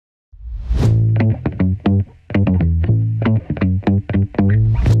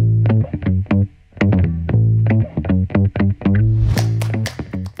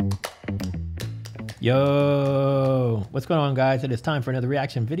Yo, what's going on, guys? It is time for another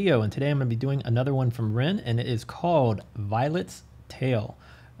reaction video, and today I'm going to be doing another one from Ren, and it is called Violet's Tale.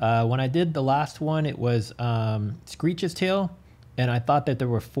 When I did the last one, it was Screech's Tale, and I thought that there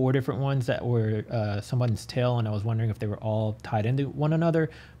were 4 different ones that were someone's tale, and I was wondering if they were all tied into one another,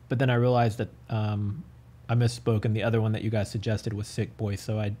 but then I realized that I misspoke, and the other one that you guys suggested was Sick Boy.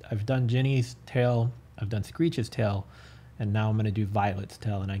 So I've done Jenny's tale, I've done Screech's tale, and now I'm going to do Violet's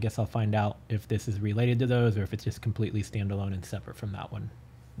Tale, and I guess I'll find out if this is related to those or if it's just completely standalone and separate from that one,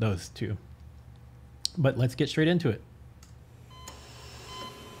 those two. But let's get straight into it.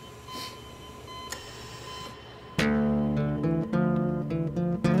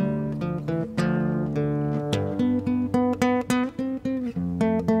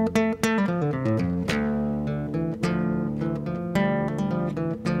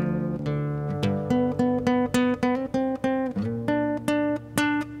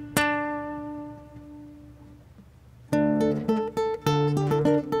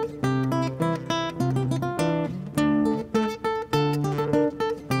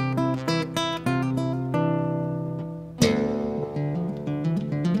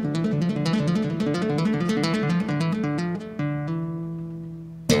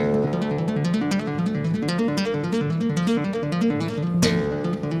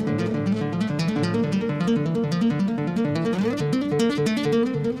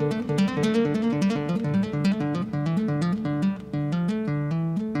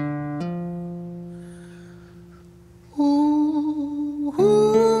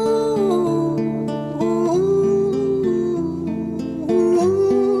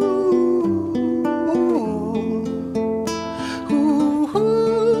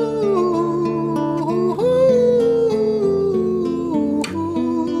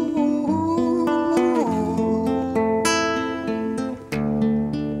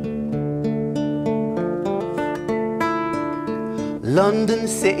 London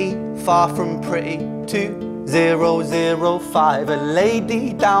City, far from pretty, 2005. A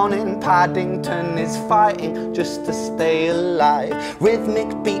lady down in Paddington is fighting just to stay alive.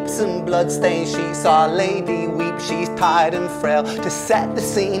 Rhythmic beats and bloodstained sheets, our lady weeps, she's tired and frail. To set the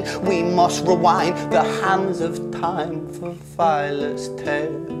scene, we must rewind the hands of time for Violet's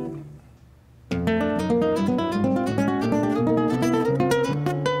Tale.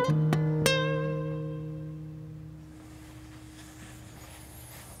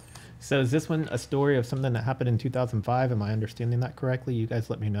 So is this one a story of something that happened in 2005? Am I understanding that correctly? You guys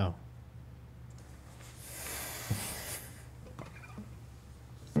let me know.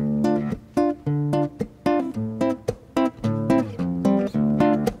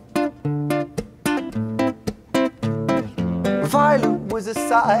 Violet was a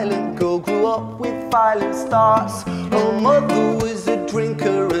silent girl, grew up with violent starts. Her mother was a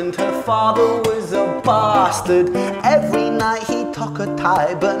drinker and her father was a bastard. Every night he took her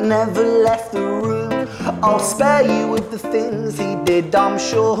tie but never left the room. I'll spare you of the things he did, I'm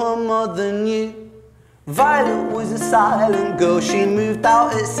sure her mother knew. Violet was a silent girl, she moved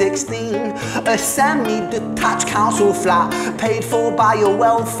out at 16. A semi-detached council flat, paid for by a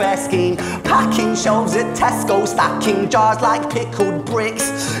welfare scheme. Packing shelves at Tesco, stacking jars like pickled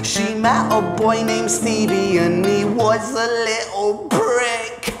bricks. She met a boy named Stevie and he was a little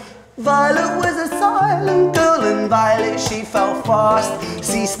prick. Violet was a silent girl and Violet she fell fast.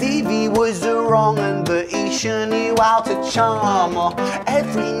 See, Stevie was the wrong un, but he sure knew how to charm her.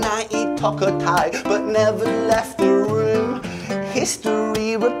 Every night he took her tie but never left the room.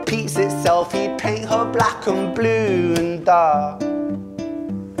 History repeats itself, he'd paint her black and blue and dark.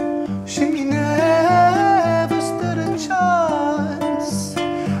 She never stood a chance.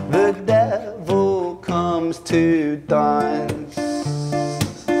 The devil comes to dance.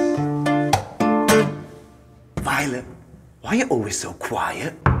 Violet, why are you always so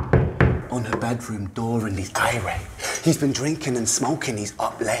quiet? On her bedroom door and he's irate. He's been drinking and smoking, he's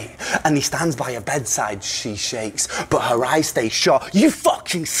up late. And he stands by her bedside, she shakes, but her eyes stay shut. You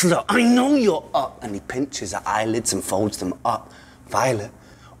fucking slut, I know you're up. And he pinches her eyelids and folds them up. Violet,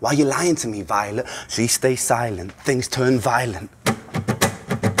 why are you lying to me, Violet? She stays silent, things turn violent.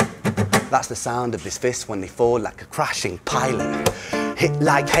 That's the sound of his fists when they fall like a crashing pilot. Hit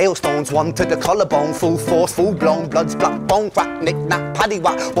like hailstones, one to the collarbone, full force, full blown, blood splat, bone crack, knick knack,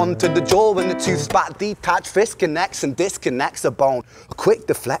 paddywhack, one to the jaw and the tooth spat, detached fist connects and disconnects a bone. A quick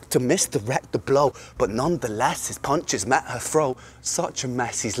deflect to misdirect the blow, but nonetheless his punches met her throat. Such a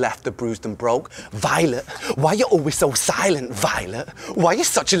mess he's left her bruised and broke. Violet, why you always so silent, Violet? Why you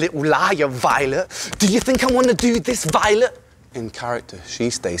such a little liar, Violet? Do you think I want to do this, Violet? In character, she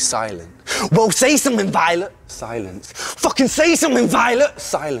stays silent. Well, say something, Violet. Silence. Fucking say something, Violet.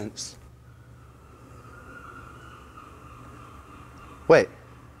 Silence. Wait.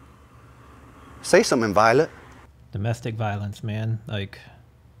 Say something, Violet. Domestic violence, man. Like,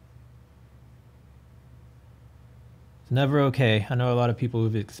 it's never okay. I know a lot of people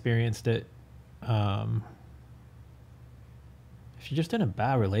who've experienced it. If you're just in a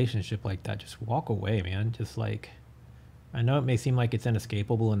bad relationship like that, just walk away, man. Just like, I know it may seem like it's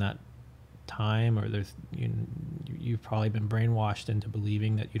inescapable in that time, or you've probably been brainwashed into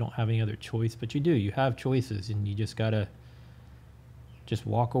believing that you don't have any other choice, but you do. You have choices, and you just gotta just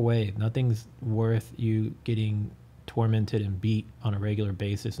walk away. Nothing's worth you getting tormented and beat on a regular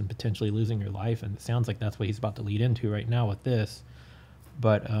basis and potentially losing your life. And it sounds like that's what he's about to lead into right now with this.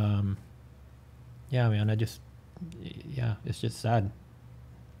 But yeah, man, yeah, it's just sad.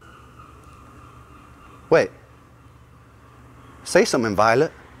 Wait. Say something,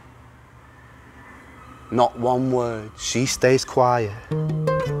 Violet. Not one word. She stays quiet.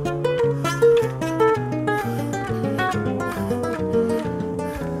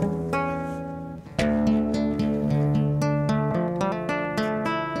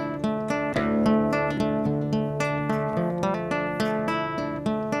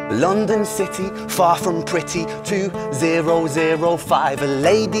 London city, far from pretty, 2005. A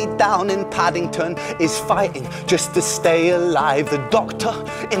lady down in Paddington is fighting just to stay alive. The doctor,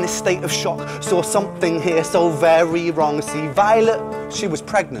 in a state of shock, saw something here so very wrong. See, Violet, she was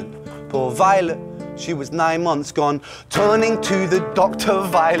pregnant. Poor Violet, she was 9 months gone. Turning to the doctor,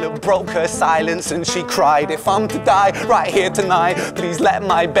 Violet broke her silence and she cried, "If I'm to die right here tonight, please let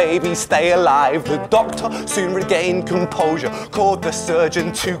my baby stay alive." The doctor soon regained composure, called the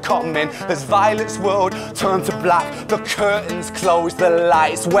surgeon to come in. As Violet's world turned to black, the curtains closed, the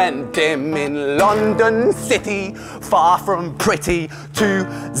lights went dim. In London city, far from pretty,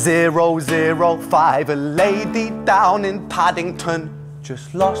 2005. A lady down in Paddington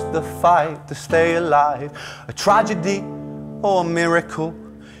just lost the fight to stay alive. A tragedy or a miracle,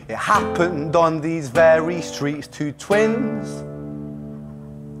 it happened on these very streets. Two twins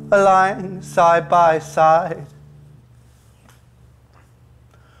are lying side by side.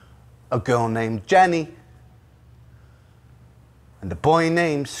 A girl named Jenny and a boy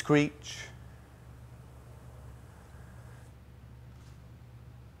named Screech.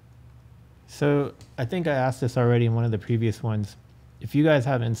 So I think I asked this already in one of the previous ones. If you guys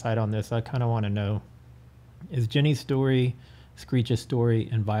have insight on this, I kind of want to know, is Jenny's story, Screech's story,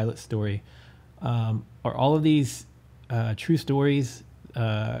 and Violet's story, are all of these true stories?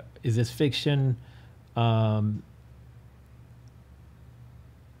 Is this fiction? Yeah,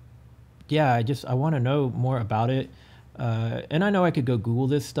 I want to know more about it. And I know I could go Google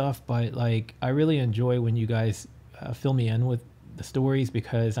this stuff, but like, I really enjoy when you guys fill me in with the stories,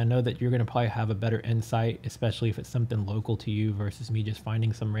 because I know that you're going to probably have a better insight, especially if it's something local to you versus me just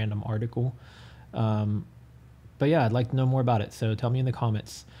finding some random article. But yeah, I'd like to know more about it. So tell me in the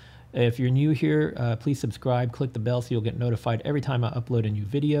comments. If you're new here, please subscribe, click the bell so you'll get notified every time I upload a new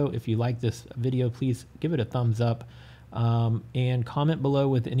video. If you like this video, please give it a thumbs up, and comment below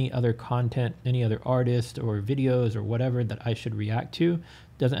with any other content, any other artist or videos or whatever that I should react to.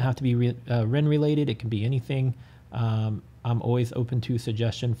 Doesn't have to be Ren related. It can be anything. I'm always open to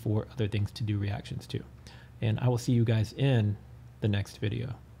suggestion for other things to do reactions to. And I will see you guys in the next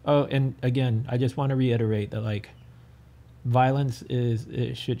video. Oh, and again, I just want to reiterate that like violence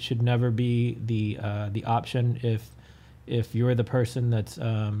should never be the option. If you're the person that's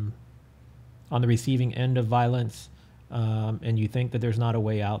on the receiving end of violence, and you think that there's not a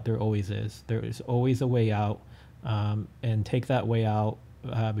way out, there always is. There is always a way out, and take that way out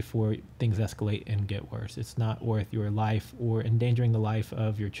before things escalate and get worse. It's not worth your life or endangering the life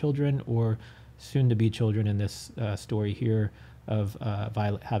of your children or soon-to-be children in this story here of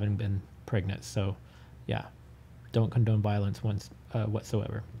Violet having been pregnant. So yeah, don't condone violence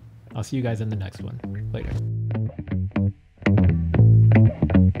whatsoever. I'll see you guys in the next one. Later.